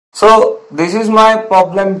So this is my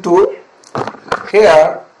problem 2.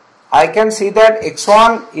 Here I can see that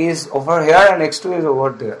x1 is over here and x2 is over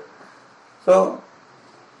there. So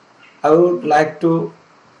I would like to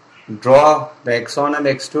draw the x1 and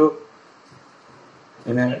x2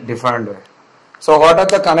 in a different way. So what are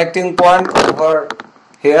the connecting points over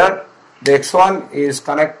here? The x1 is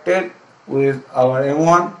connected with our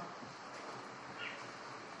m1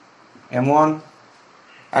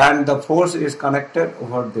 and the force is connected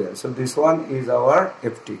over there. So this one is our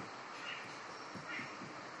Ft.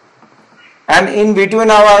 And in between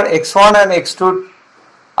our x1 and x2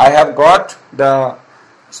 I have got the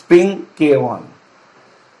spring K1.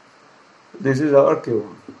 This is our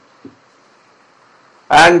K1.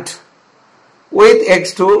 And with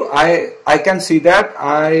x2 I can see that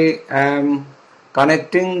I am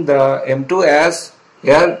connecting the m2 as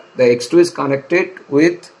here the x2 is connected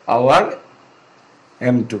with our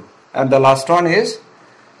m2 and the last one is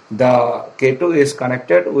the K2 is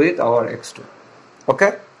connected with our x2.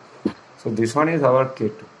 Okay, so this one is our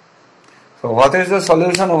K2. So what is the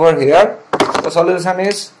solution over here? The solution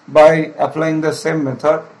is by applying the same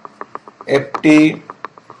method, Ft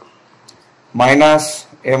minus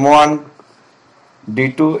m1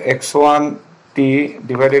 d2 x1 t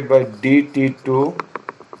divided by dt2,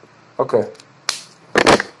 okay,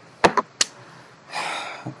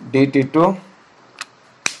 dt2,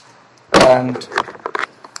 and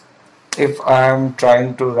if I am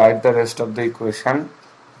trying to write the rest of the equation,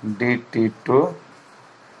 dt2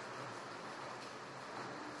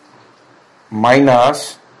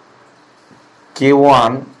 minus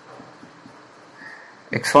k1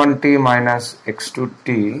 x1t minus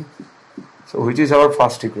x2t, so which is our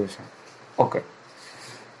first equation. Okay,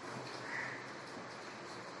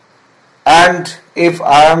 and if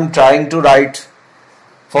I am trying to write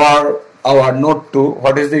for our node 2,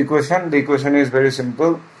 what is the equation? The equation is very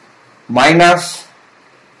simple, minus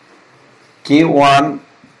k1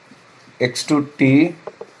 x2t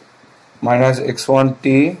minus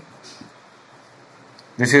x1t,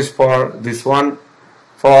 this is for this one,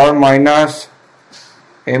 for minus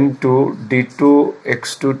m2 d2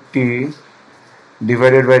 x2t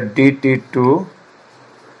divided by dt2,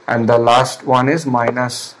 and the last one is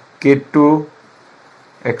minus k2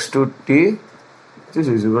 x2t, which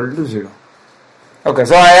is equal to 0. Okay,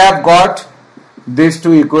 so I have got these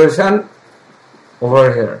two equations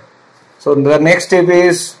over here. So the next step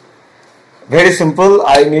is very simple.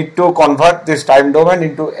 I need to convert this time domain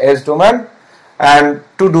into S domain, and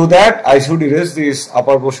to do that I should erase this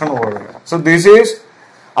upper portion over here. So this is,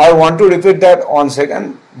 I want to repeat that once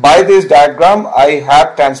again. By this diagram I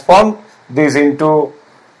have transformed this into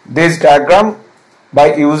this diagram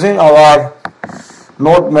by using our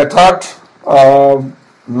node method,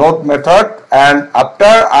 and after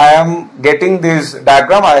I am getting this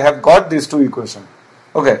diagram I have got these two equations.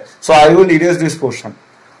 Okay, so I will erase this portion.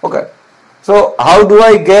 Okay, so how do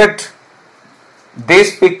I get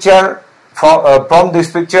this picture from this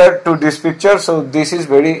picture to this picture? So this is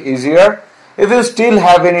very easier. If you still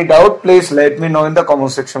have any doubt, please let me know in the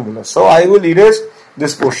comment section below. So I will erase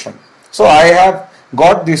this portion. So I have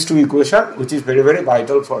got these two equations, which is very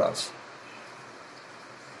vital for us.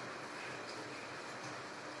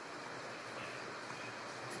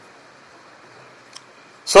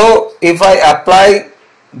 So if I apply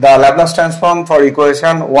the Laplace transform for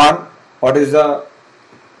equation 1, what is the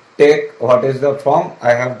form?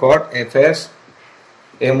 I have got fs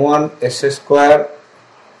m1 s square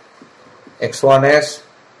x1s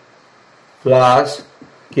plus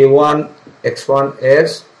k1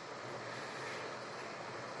 x1s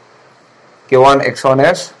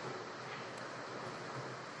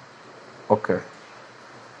okay,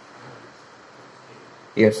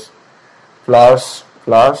 yes, plus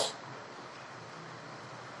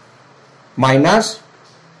minus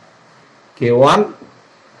k1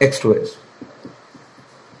 x2s.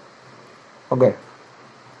 Okay,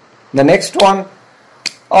 the next one,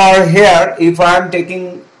 or here if I am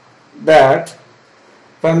taking that,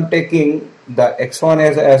 if I am taking the x1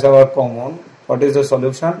 as our common, what is the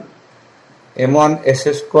solution? m1 s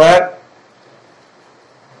square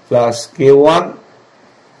plus k1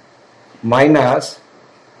 minus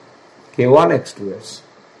k1 x2s.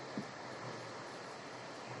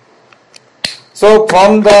 So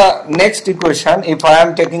from the next equation, if I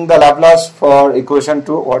am taking the Laplace for equation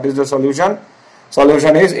 2, what is the solution?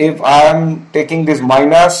 Solution is, if I am taking this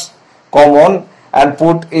minus common and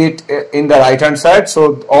put it in the right hand side,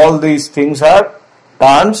 so all these things are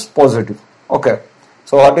turns positive. Okay,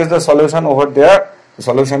 so what is the solution over there? The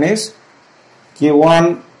solution is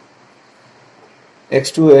k1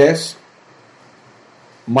 x2s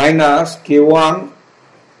minus k1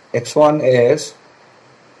 x1 is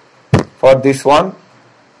for this one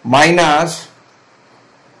minus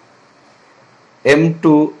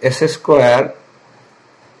m2 s square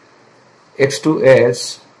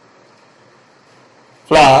x2s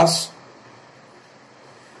plus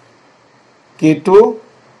k2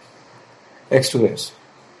 x2s,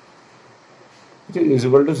 which is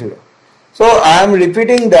equal to 0. So I am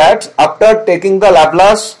repeating that after taking the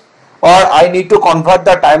Laplace, or I need to convert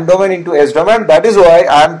the time domain into S domain. That is why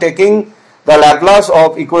I am taking the Laplace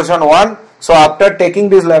of equation 1. So after taking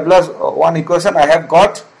this Laplace 1 equation, I have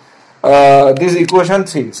got this equation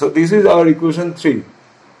 3. So this is our equation 3.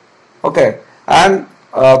 Okay, and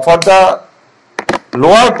for the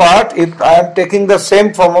lower part, if I am taking the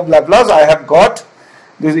same form of Laplace, I have got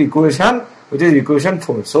this equation, which is equation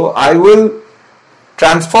 4. So I will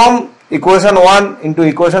transform equation 1 into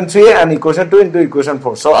equation 3 and equation 2 into equation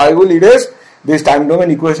 4. So I will erase this time domain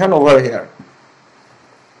equation over here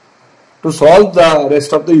to solve the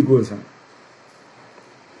rest of the equation.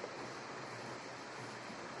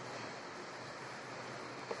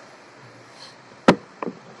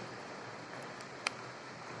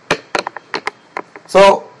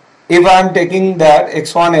 So if I am taking that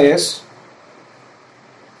x1 is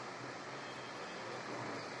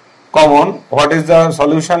common, what is the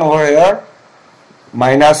solution over here?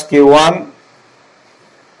 Minus k1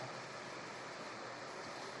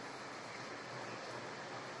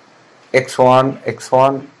 x1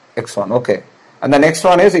 x1 x1. Okay, and the next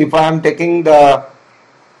one is, if I am taking the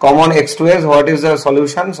common x2s, what is the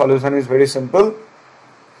solution? Solution is very simple.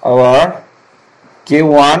 Our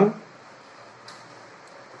k1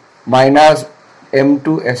 minus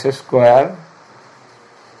m2 s square,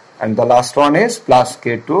 and the last one is plus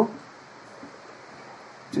k2,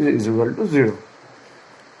 which is equal to 0.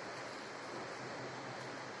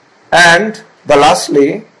 And the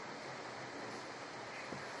lastly,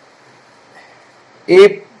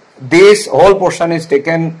 if this whole portion is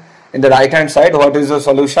taken in the right hand side, what is the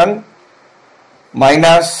solution?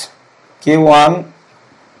 Minus k1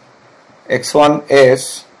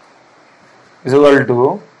 x1s is equal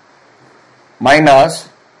to minus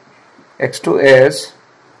x2s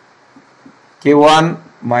k1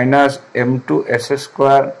 minus m2 s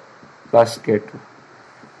square plus k2.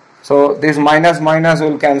 So this minus minus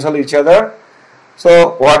will cancel each other.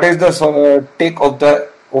 So what is the take of the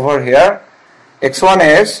over here?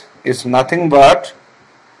 x1s is nothing but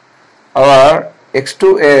our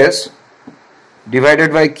x2s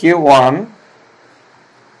divided by k1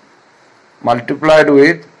 multiplied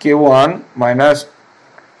with k1 minus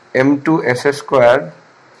m2 s square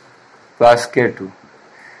plus k2.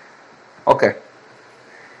 Okay,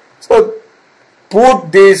 so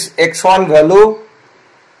put this x1 value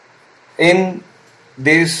in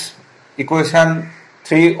this equation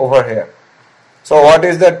 3 over here. So what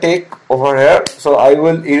is the take over here? So I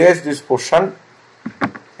will erase this portion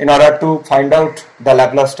in order to find out the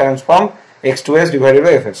Laplace transform x2s divided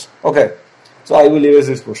by fs. Okay, so I will erase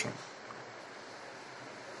this portion.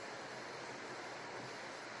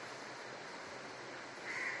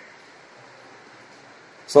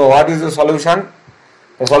 So what is the solution?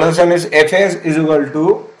 The solution is fs is equal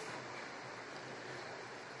to,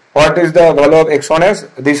 what is the value of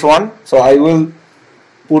x1s? This one. So I will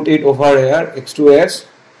put it over here, x2s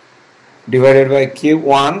divided by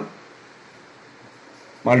k1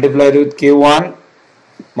 multiplied with k1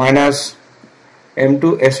 minus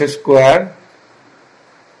m2 s square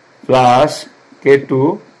plus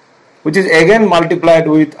k2, which is again multiplied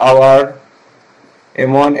with our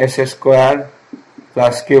m1 s square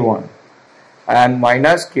plus k1 and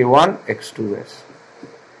minus k1 x2s.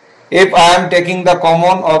 If I am taking the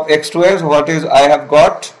common of x2s, what is I have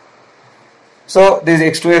got? So this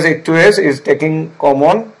x2s is taking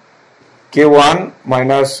common k1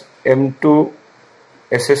 minus m2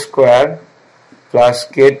 s square plus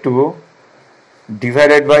k2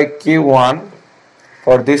 divided by k1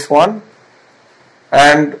 for this one,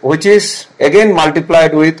 and which is again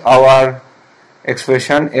multiplied with our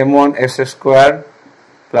expression m1 s square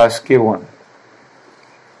plus k1.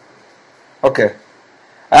 Okay,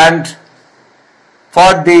 and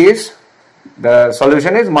for this the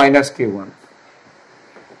solution is minus k1.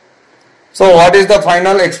 So what is the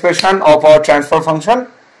final expression of our transfer function?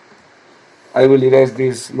 I will erase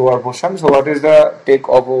this lower portion. So what is the take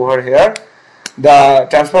of over here? The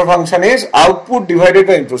transfer function is output divided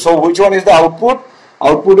by input. So which one is the output?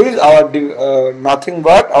 Output is our nothing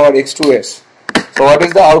but our x2s. So what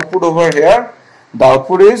is the output over here? The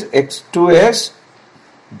output is x2s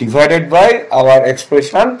divided by our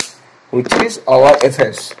expression, which is our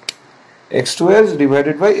fs. x2s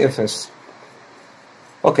divided by fs.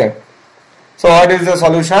 Okay. So what is the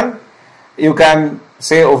solution? You can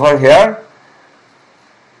say over here.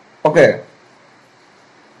 Okay.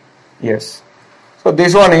 Yes. So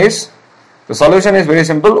this one is, the solution is very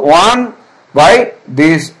simple. 1 by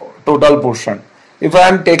this total portion. If I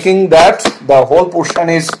am taking that, the whole portion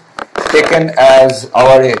is taken as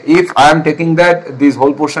our A. If I am taking that this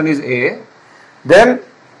whole portion is A, then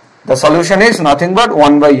the solution is nothing but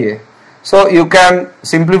 1 by A. So you can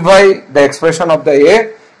simplify the expression of the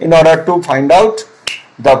A in order to find out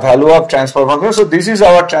the value of transfer function. So this is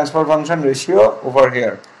our transfer function ratio over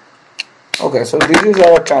here. Okay, so this is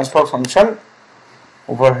our transfer function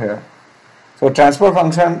over here. So transfer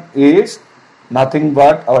function is nothing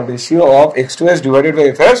but our ratio of x2s divided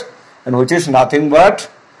by fs, and which is nothing but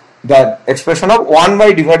the expression of 1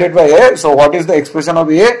 by divided by A. So what is the expression of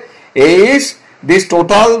A? A is this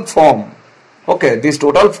total form. Okay, this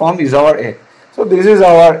total form is our A. So this is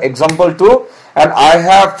our example 2, and I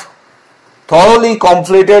have thoroughly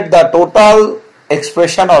completed the total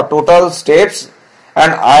expression or total steps,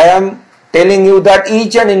 and I am telling you that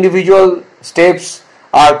each and individual steps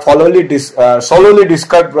are solely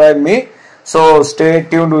described by me. So stay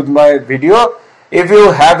tuned with my video. If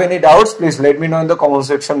you have any doubts, please let me know in the comment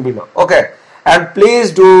section below. Okay, and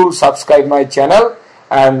please do subscribe my channel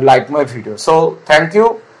and like my video. So thank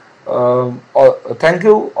you all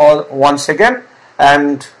once again,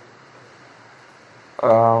 and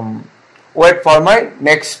wait for my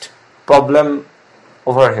next problem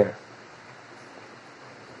over here.